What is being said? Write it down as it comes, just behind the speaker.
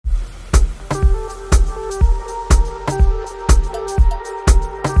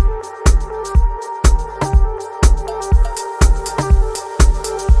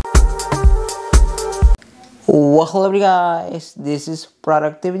lovely guys, this is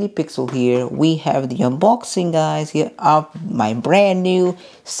ProductivityPixel here. We have the unboxing guys here of my brand new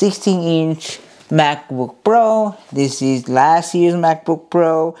 16-inch MacBook Pro. This is last year's MacBook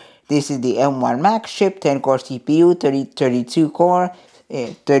Pro. This is the M1 Max chip, 10-core CPU, 32-core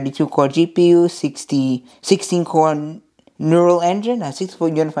GPU, 16-core neural engine, 64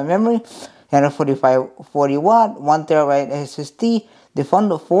 unified memory, 140 watt, 1 terabyte SSD, the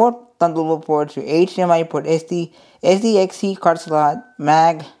Thunderbolt port to HDMI port, SDXC card slot,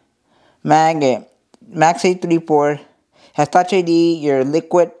 MagSafe 3 port, has Touch ID, your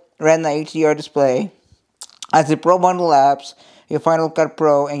liquid Retina HDR display, has the Pro Bundle apps, your Final Cut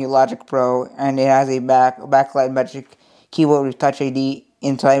Pro and your Logic Pro, and it has a backlight magic keyboard with Touch ID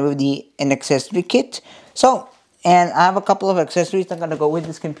inside with an accessory kit. So, and I have a couple of accessories that are gonna go with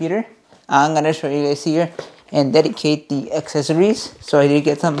this computer. I'm gonna show you guys here and dedicate the accessories. So I did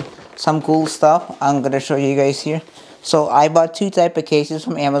get some cool stuff. I'm gonna show you guys here. So I bought two type of cases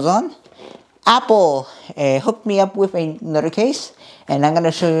from Amazon. Apple hooked me up with another case, and I'm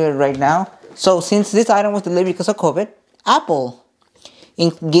gonna show you right now. So since this item was delivered because of COVID, Apple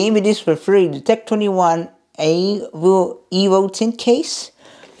gave me this for free. The Tech 21 Evo Tint case.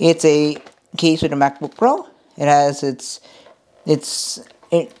 It's a case with a MacBook Pro. It has its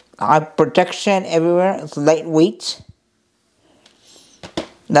protection everywhere. It's lightweight.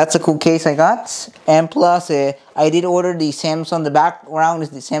 That's a cool case I got. And plus, I did order the Samsung. The background is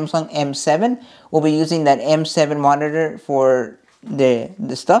the Samsung M7. We'll be using that M7 monitor for the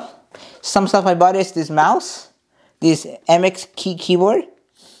stuff. Some stuff I bought is this mouse, this MX keyboard,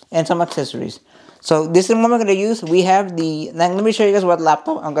 and some accessories. So this is what I'm going to use. We have now let me show you guys what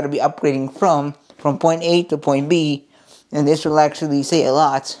laptop I'm going to be upgrading from point A to point B. And this will actually say a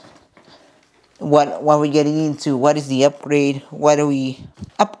lot. What we're getting into, what is the upgrade, what are we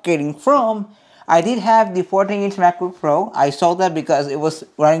upgrading from. I did have the 14-inch MacBook Pro. I sold that because it was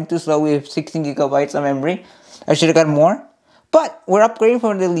running too slow with 16 gigabytes of memory. I should have got more. But we're upgrading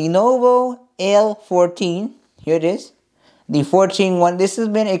from the Lenovo L14. Here it is. The 14 one. This has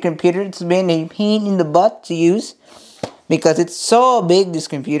been a computer. It's been a pain in the butt to use because it's so big. This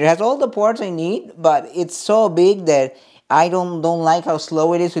computer has all the ports I need, but it's so big that I don't like how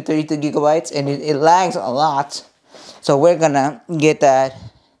slow it is with 32 gigabytes, and it lags a lot. So we're gonna get that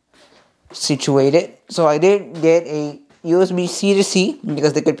situated. So I did get a USB-C to C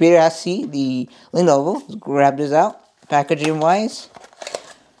because the computer has C, the Lenovo. Let's grab this out, packaging wise.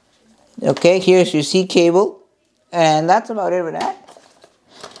 Okay, here's your C cable, and that's about it with that.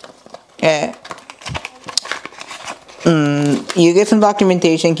 You get some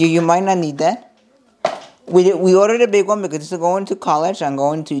documentation. You might not need that. We ordered a big one because it's going to college. I'm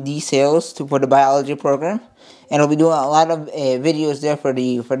going to D-Sales for the biology program, and I'll be doing a lot of videos there for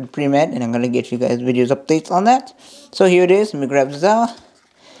the pre-med, and I'm gonna get you guys videos updates on that. So here it is. Let me grab this out.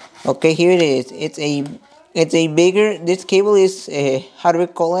 Okay, here it is. It's a bigger. This cable is how do we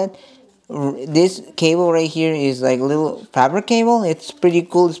call it? This cable right here is like a little fabric cable. It's pretty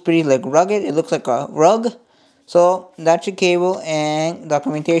cool. It's pretty like rugged. It looks like a rug. So that's your cable, and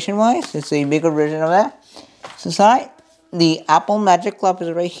documentation wise, it's a bigger version of that. Inside, the Apple Magic Cloth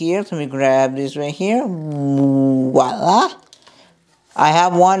is right here. So let me grab this right here. Voila! I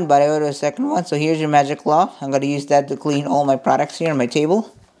have one, but I ordered a second one. So here's your Magic Cloth. I'm gonna use that to clean all my products here on my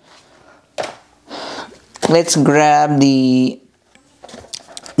table. Let's grab the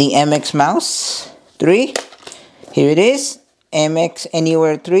MX Mouse 3. Here it is. MX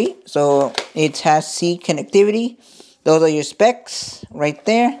Anywhere 3. So it has C connectivity. Those are your specs right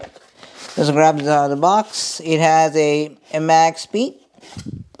there. Let's grab this out of the box. It has a mag speed.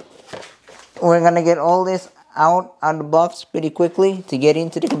 We're gonna get all this out of the box pretty quickly to get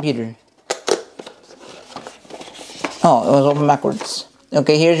into the computer. Oh, it was open backwards.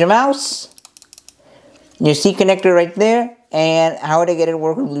 Okay, here's your mouse. Your C connector right there, and how to get it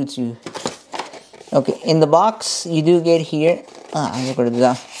work with Bluetooth. Okay, in the box, you do get here,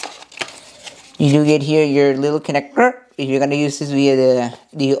 you do get here your little connector, if you're going to use this via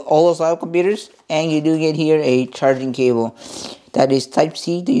the old-style computers, and you do get here a charging cable. That is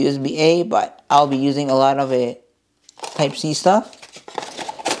Type-C to USB-A, but I'll be using a lot of Type-C stuff.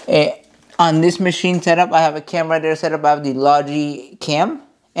 On this machine setup, I have a camera there set up. I have the Logi Cam,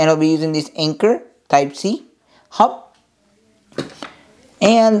 and I'll be using this Anchor Type-C hub.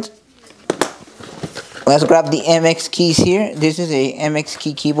 And let's grab the MX keys here. This is a MX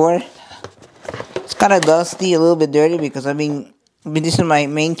key keyboard. It's kind of dusty, a little bit dirty because this is my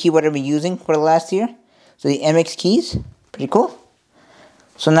main keyboard I've been using for the last year. So the MX keys, pretty cool.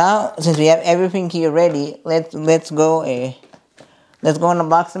 So now, since we have everything here ready, let's go and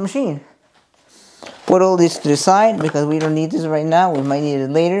unbox the machine. put all this to the side because we don't need this right now. We might need it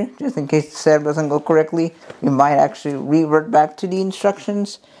later, just in case the setup doesn't go correctly. We might actually revert back to the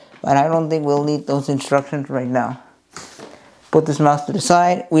instructions, but I don't think we'll need those instructions right now. Put this mouse to the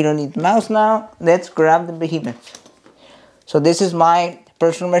side. We don't need the mouse now. Let's grab the behemoth. So this is my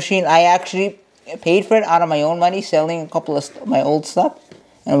personal machine. I actually paid for it out of my own money, selling a couple of my old stuff,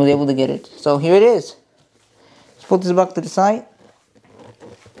 and was able to get it. So here it is. Let's put this back to the side.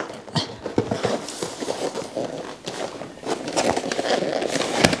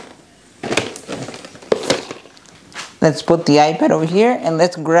 Let's put the iPad over here and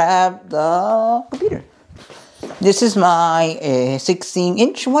let's grab the computer. This is my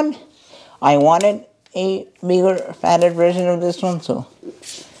 16-inch one. I wanted a bigger, fatter version of this one, so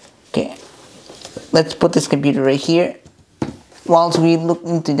okay. Let's put this computer right here. Whilst we look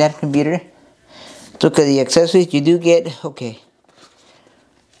into that computer, look at the accessories. You do get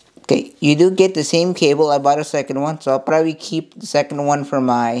you do get the same cable. I bought a second one, so I'll probably keep the second one for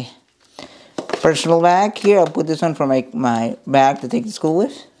my personal bag here. I'll put this one for my bag to take to school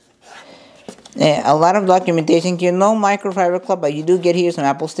with. A lot of documentation here. No microfiber club, but you do get here some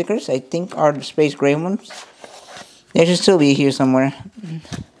Apple stickers. I think are the space gray ones. They should still be here somewhere.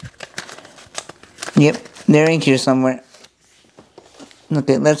 Yep, they're in here somewhere.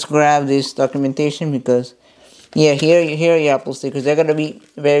 Okay, let's grab this documentation because, yeah, here are your Apple stickers. They're gonna be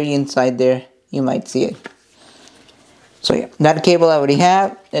very inside there. You might see it. So yeah, that cable I already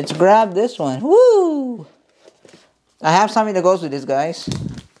have. Let's grab this one. Woo! I have something that goes with this, guys.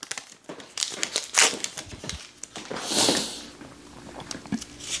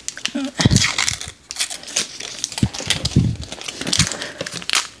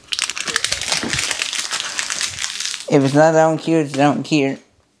 If it's not down here, it's down here.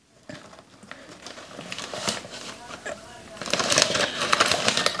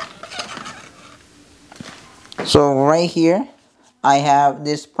 So right here, I have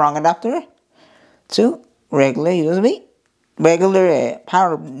this prong adapter to regular USB, regular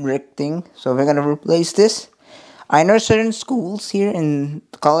power brick thing. So we're gonna replace this. I know certain schools here in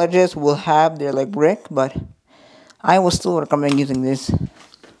colleges will have their like brick, but I will still recommend using this.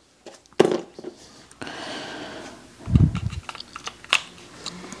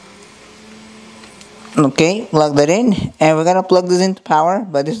 Okay, plug that in, and we're gonna plug this into power,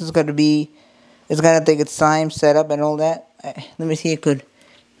 but this is gonna be, it's gonna take its time, setup and all that. Let me see, I could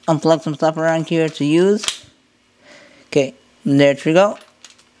unplug some stuff around here to use. Okay, there we go.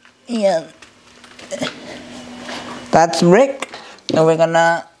 Yeah, that's brick, and we're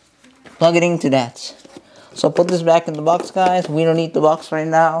gonna plug it into that. So put this back in the box, guys. We don't need the box right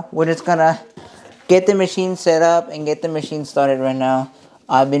now. We're just gonna get the machine set up and get the machine started right now.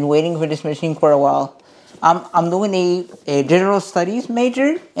 I've been waiting for this machine for a while. I'm doing a general studies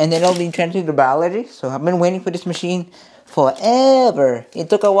major, and then I'll be transitioning to biology. So I've been waiting for this machine forever. It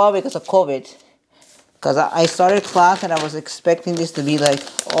took a while because of COVID. Because I started class and I was expecting this to be like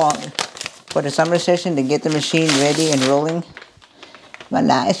on for the summer session to get the machine ready and rolling. But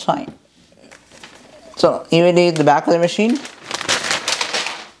nah, it's fine. So here it is, the back of the machine.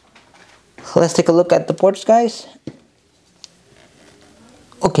 Let's take a look at the ports, guys.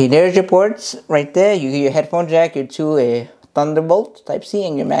 Okay, there's your ports right there. You get your headphone jack, your two Thunderbolt Type-C,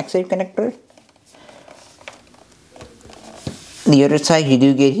 and your MagSafe connector. The other side, you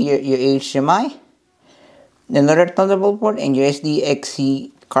do get here your HDMI, another Thunderbolt port, and your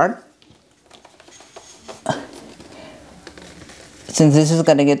SDXC card. Since this is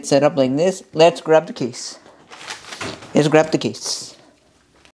gonna get set up like this, let's grab the case. Let's grab the case.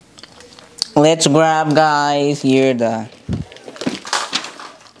 Let's grab, guys, here the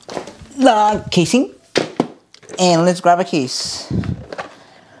casing, and let's grab a case.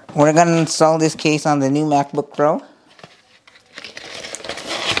 We're gonna install this case on the new MacBook Pro.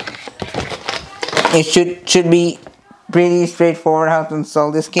 It should be pretty straightforward how to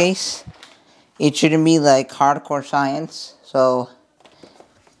install this case. It shouldn't be like hardcore science. So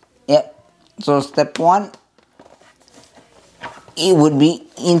yep, so step one, it would be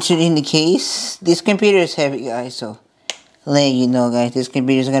inserting the case. This computer is heavy, guys, so let you know, guys, this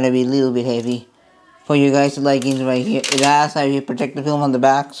computer is gonna be a little bit heavy for you guys to like in right here. It has a protective film on the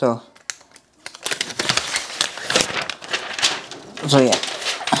back, so yeah.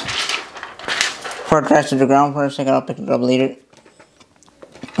 Before it crashes to the ground for a second, I'll pick it up later.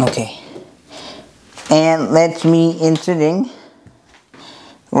 Okay, and let me inserting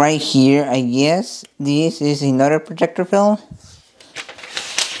right here. I guess this is another protector film.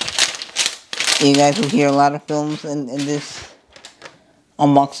 You guys will hear a lot of films in this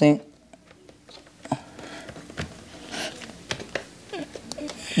unboxing.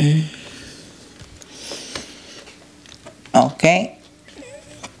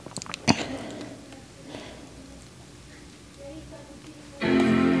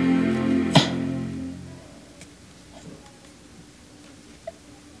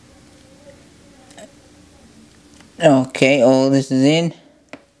 Okay, all this is in.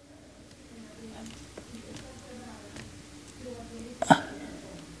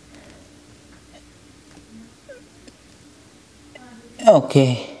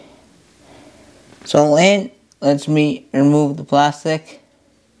 Okay, so in, let me remove the plastic.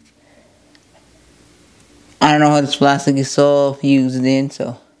 I don't know how this plastic is so fused in,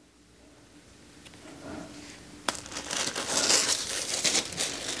 so.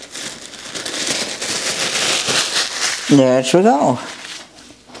 There we go.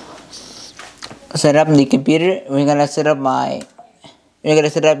 Set up the computer. We're gonna set up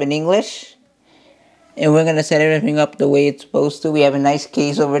in English. And we're gonna set everything up the way it's supposed to. We have a nice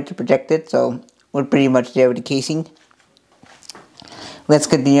case over to protect it, so we're pretty much there with the casing. Let's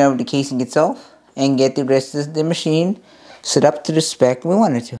continue with the casing itself and get the rest of the machine set up to the spec we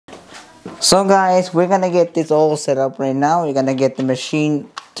want it to. So guys, we're gonna get this all set up right now. We're gonna get the machine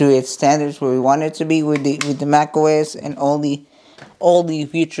to its standards where we want it to be with the Mac OS and all the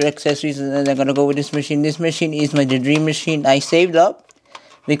future accessories that are gonna go with this machine. This machine is my dream machine. I saved up.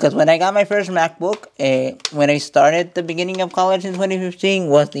 Because when I got my first MacBook, when I started the beginning of college in 2015,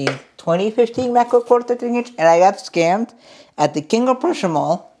 was the 2015 MacBook Pro 13-inch, and I got scammed at the King of Prussia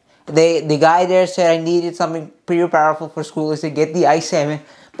Mall. The guy there said I needed something pretty powerful for school. I said get the i7,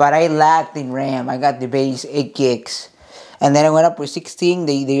 but I lacked in RAM. I got the base 8 gigs. And then I went up with 16.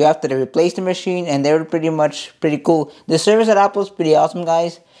 They after they replaced the machine, and they were pretty cool. The service at Apple is pretty awesome,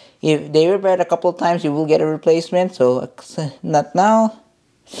 guys. If they repair it a couple of times, you will get a replacement. So not now.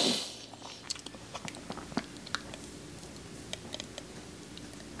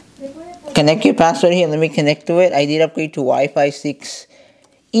 Connect your password here. Let me connect to it. I did upgrade to Wi-Fi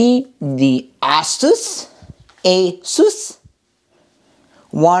 6E, the Asus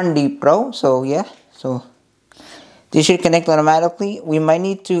 1D Pro. So yeah, so this should connect automatically. We might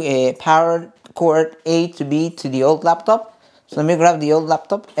need to power cord A to B to the old laptop. So let me grab the old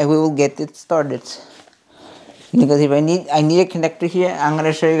laptop and we will get it started. Because if I need a connector here, I'm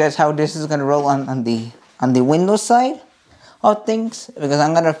gonna show you guys how this is gonna roll on the Windows side of things. Because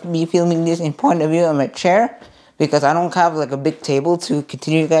I'm gonna be filming this in point of view on my chair, because I don't have like a big table to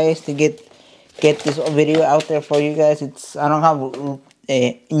continue, guys, to get this video out there for you guys. I don't have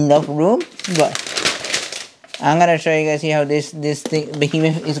enough room, but I'm gonna show you guys here how this thing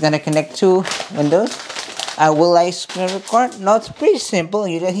behemoth is gonna connect to Windows. Will I screen record? No, it's pretty simple.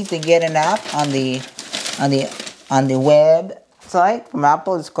 You just need to get an app on the website from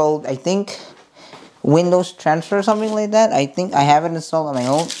Apple. It's called, I think, Windows Transfer or something like that. I think I have it installed on my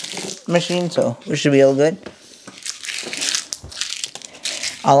own machine, so we should be all good.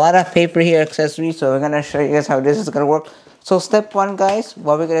 A lot of paper here, accessories, so we're gonna show you guys how this is gonna work. So step one, guys,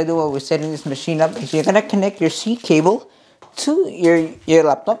 what we're gonna do while we're setting this machine up is you're gonna connect your C cable to your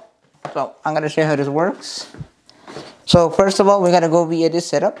laptop. So I'm gonna show you how this works. So first of all, we're gonna go via this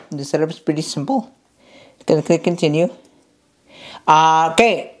setup. This setup is pretty simple. Gonna click continue.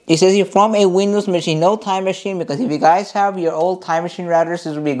 Okay, it says you're from a Windows machine, no Time Machine, because if you guys have your old Time Machine routers,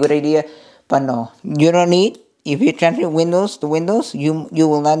 this would be a good idea. But no, you don't need. If you transfer Windows to Windows, you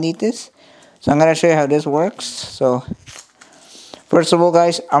will not need this. So I'm gonna show you how this works. So first of all,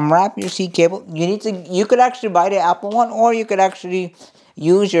 guys, unwrap your C cable. You could actually buy the Apple one, or you could actually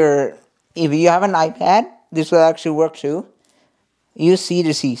use if you have an iPad, this will actually work too. Use C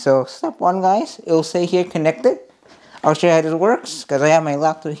to C. So step one, guys, it will say here connected. I'll show you how this works because I have my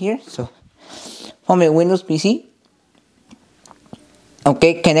laptop here. So from a Windows PC.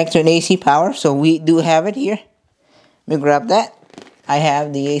 Okay, connect to an AC power. So we do have it here. Let me grab that. I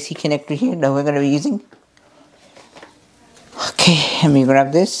have the AC connector here that we're going to be using. Okay, let me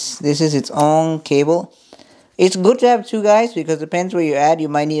grab this. This is its own cable. It's good to have two, guys, because it depends where you're at. You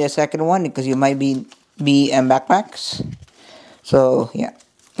might need a second one because you might be in backpacks. So yeah,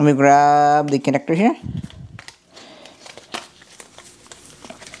 let me grab the connector here.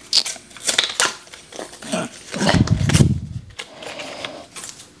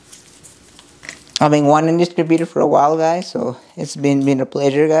 I've been wanting this computer for a while, guys, so it's been a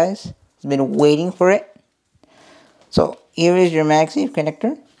pleasure, guys. It's been waiting for it. So here is your MagSafe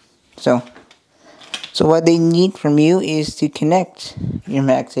connector. So what they need from you is to connect your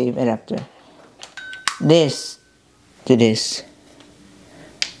MagSafe adapter. This to this.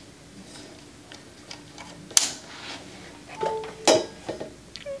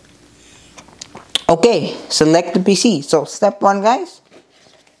 Okay, select the PC. So step one, guys,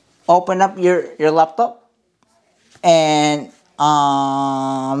 open up your laptop, and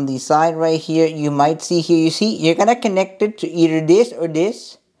on the side right here, you might see here, you're gonna connect it to either this or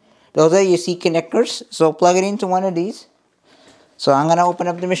this. Those are your C connectors. So plug it into one of these. So I'm gonna open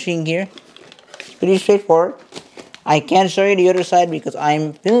up the machine here. It's pretty straightforward. I can't show you the other side because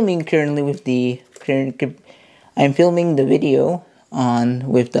I'm filming currently with the I'm filming the video on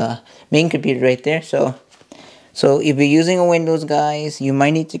with the main computer right there. So if you're using a Windows, guys, you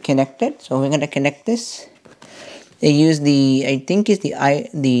might need to connect it. So we're gonna connect this. They use the I think I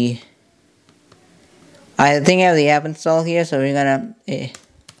think I have the app installed here. So we're gonna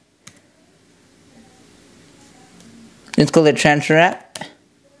it's called the transfer app.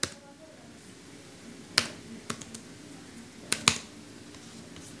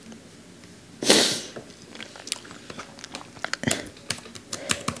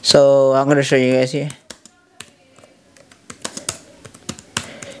 So I'm gonna show you guys here.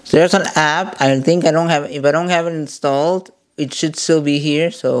 So there's an app. I think I don't have. If I don't have it installed, it should still be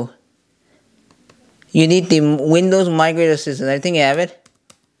here. So you need the Windows Migrate Assistant. I think I have it.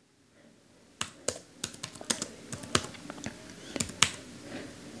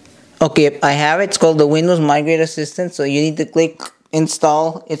 Okay, I have it. It's called the Windows Migrate Assistant. So you need to click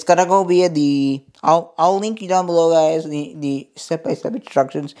install. It's gotta go via the. I'll link you down below, guys. The step-by-step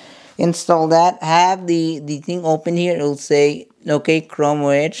instructions. Install that. Have the thing open here. It'll say okay, Chrome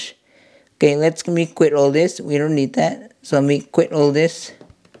or Edge. Okay, let me quit all this. We don't need that. So let me quit all this.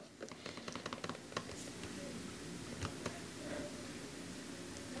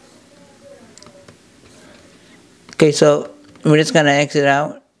 Okay, so we're just gonna exit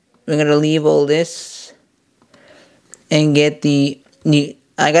out. We're gonna leave all this and get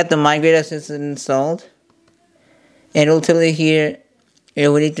I got the Migrate Assistant installed, and it'll tell you here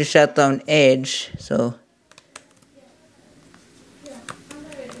we need to shut down Edge. So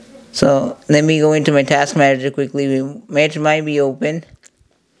let me go into my task manager quickly. Edge might be open.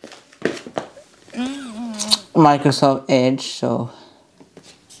 Microsoft Edge. So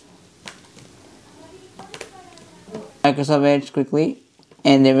Microsoft Edge quickly,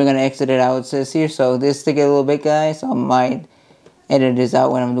 and then we're gonna exit it out. It says here. So this took a little bit, guys. So I might edit this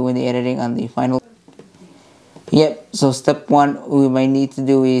out when I'm doing the editing on the final. Yep, so step one we might need to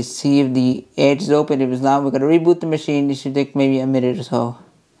do is see if the Edge is open. If it's not, we're gonna reboot the machine. It should take maybe a minute or so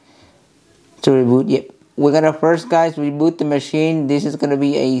to reboot. Yep, we're gonna first, guys, reboot the machine. This is gonna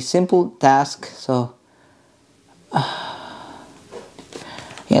be a simple task. So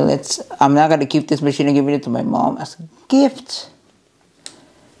yeah, I'm not gonna keep this machine and give it to my mom as a gift.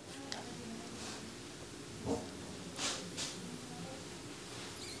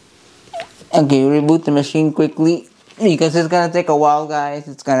 Okay, reboot the machine quickly because it's gonna take a while, guys.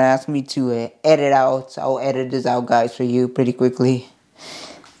 It's gonna ask me to edit out. So I'll edit this out, guys, for you pretty quickly.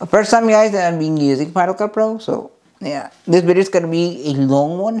 First time, guys, that I'm being using Final Cut Pro. So yeah, this video is gonna be a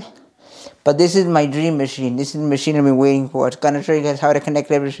long one, but this is my dream machine. This is the machine I've been waiting for. It's gonna show you guys how to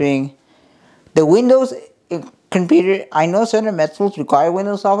connect everything. The Windows computer. I know certain methods require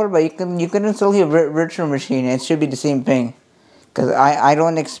Windows software, but you can install your virtual machine. And it should be the same thing. Because I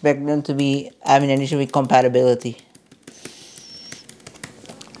don't expect them to be having an issue with compatibility.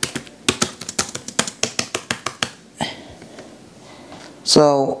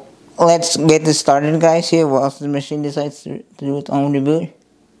 So let's get this started, guys, here whilst the machine decides to do its own reboot.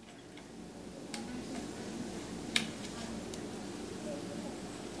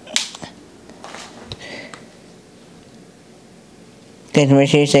 Okay, the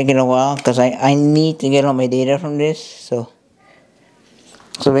machine is taking a while because I need to get all my data from this. So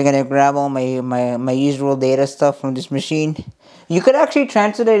we're gonna grab all my usual data stuff from this machine. You could actually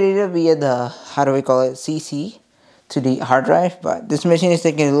transfer the data via the, how do we call it, CC to the hard drive, but this machine is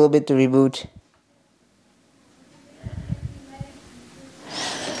taking a little bit to reboot.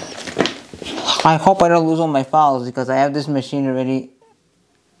 I hope I don't lose all my files because I have this machine already.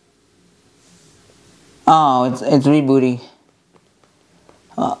 Oh, it's rebooting.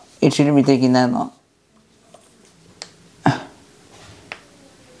 It shouldn't be taking that long.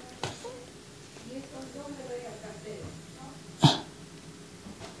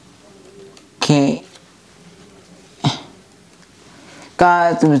 Okay,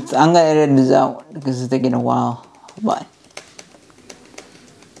 guys, I'm gonna edit this out because it's taking a while, but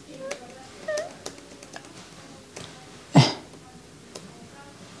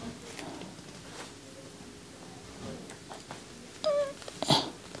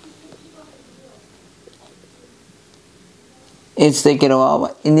it's taking a while.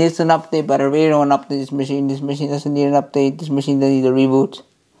 But it needs an update, but I really don't want to update this machine. This machine doesn't need an update. This machine doesn't need a reboot.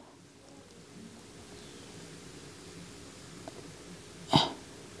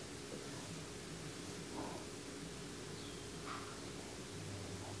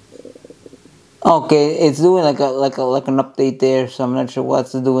 Okay, it's doing like an update there, so I'm not sure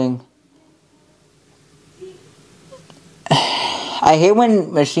what's it doing. I hate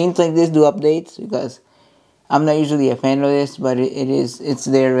when machines like this do updates because I'm not usually a fan of this, but it's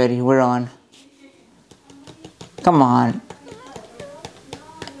there already. We're on. Come on.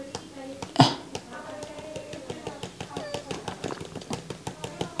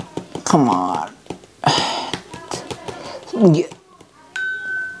 Come on. I'm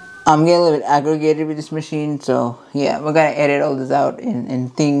getting a little bit aggravated with this machine, so yeah, we're gonna edit all this out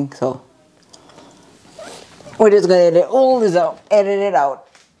and thing. So we're just gonna edit all this out, edit it out.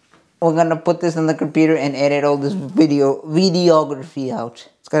 We're gonna put this on the computer and edit all this videography out.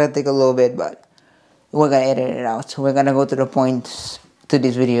 It's gonna take a little bit, but we're gonna edit it out. So we're gonna go to the points to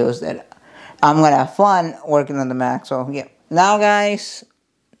these videos that I'm gonna have fun working on the Mac. So yeah, now guys,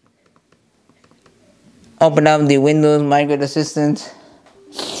 open up the Windows Migrate Assistant.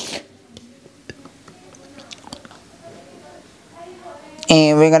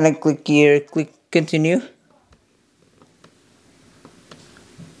 And we're gonna click here, click continue.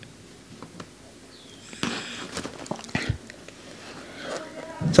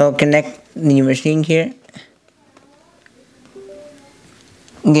 So connect the machine here.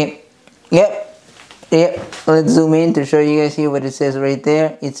 Okay. Yep. Let's zoom in to show you guys here what it says right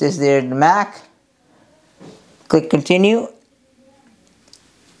there. It says there the Mac. Click continue.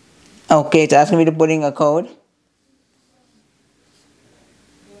 Okay, it's asking me to put in a code.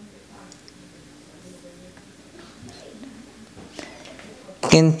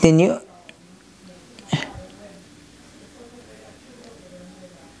 Continue.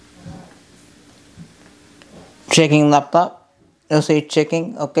 Checking laptop. It'll say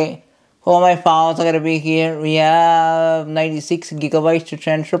checking. Okay. All my files are gonna be here. We have 96 gigabytes to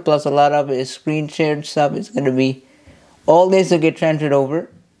transfer plus a lot of screen shared stuff. It's gonna be all this will get transferred over.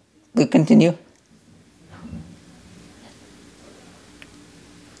 Click continue.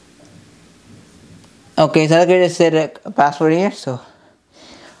 Okay, so I'm gonna set a password here. So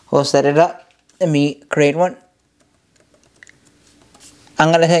we'll set it up. Let me create one.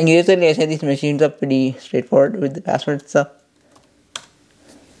 I'm gonna say usually I set these machines up pretty straightforward with the password stuff.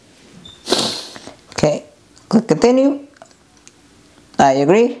 Okay, click continue. I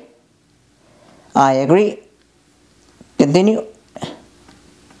agree. I agree. Continue.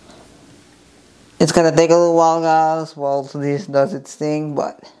 It's gonna take a little while, guys, while this does its thing,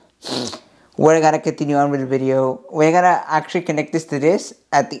 but we're gonna continue on with the video. We're gonna actually connect this to this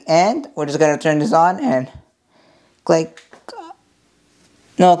at the end. We're just gonna turn this on and click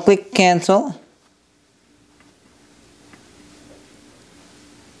cancel.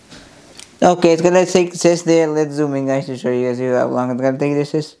 Okay, it's gonna take this there. Let's zoom in, guys, to show you guys how long it's gonna take.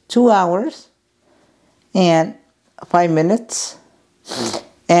 This is 2 hours and 5 minutes.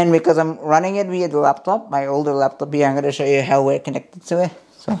 And because I'm running it via the laptop, my older laptop here, I'm gonna show you how we're connected to it.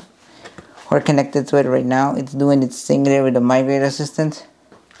 So we're connected to it right now. It's doing its thing there with the Migrate Assistant.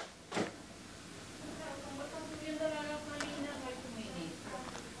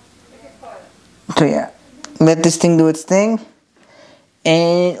 So yeah, let this thing do its thing.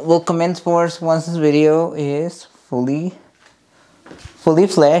 And we'll commence force once this video is fully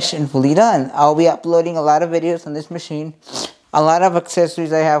fledged and fully done. I'll be uploading a lot of videos on this machine. A lot of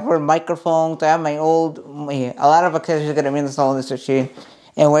accessories I have for microphones. I have a lot of accessories are gonna be installed on this machine.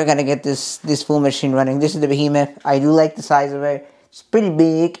 And we're gonna get this full machine running. This is the behemoth. I do like the size of it. It's pretty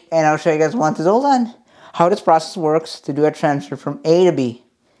big, and I'll show you guys once it's all done how this process works to do a transfer from A to B.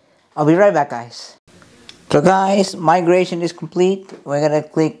 I'll be right back, guys. So guys, migration is complete. We're gonna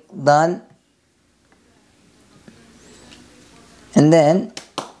click done. And then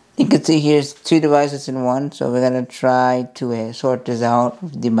you can see here's 2 devices in one. So we're gonna try to sort this out,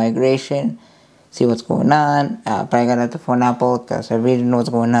 the migration, see what's going on. Probably gonna have to phone Apple because I really know what's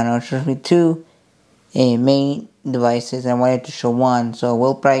going on. I'll show me 2 main devices. I wanted to show 1. So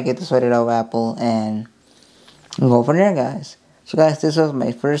we'll probably get to sort it out with Apple and go from there, guys. So guys, this was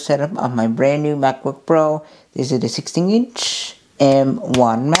my first setup of my brand new MacBook Pro. This is the 16-inch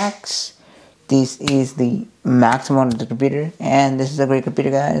M1 Max. This is the maximum of the computer, and this is a great computer,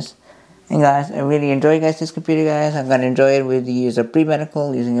 guys. And guys, I really enjoy this computer, guys. I'm gonna enjoy it with the use of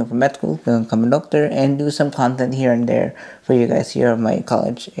pre-medical, using it for medical, become a doctor, and do some content here and there for you guys here of my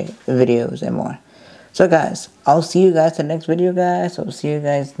college videos and more. So guys, I'll see you guys in the next video, guys. I'll see you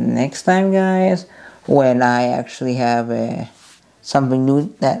guys next time, guys, when I actually have something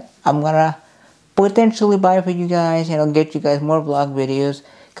new that I'm gonna potentially buy for you guys, and I'll get you guys more vlog videos.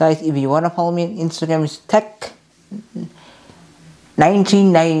 Guys, if you want to follow me on Instagram, it's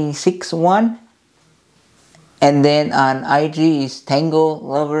tech1996.1, and then on IG is Tango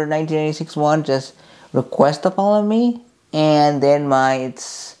Lover 1996.1. Just request to follow me, and then I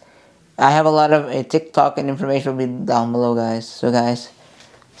have a lot of TikTok and information will be down below, guys. So guys,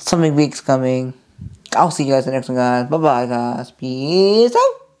 something big's coming. I'll see you guys in the next one, guys. Bye bye, guys. Peace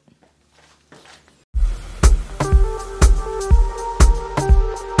out.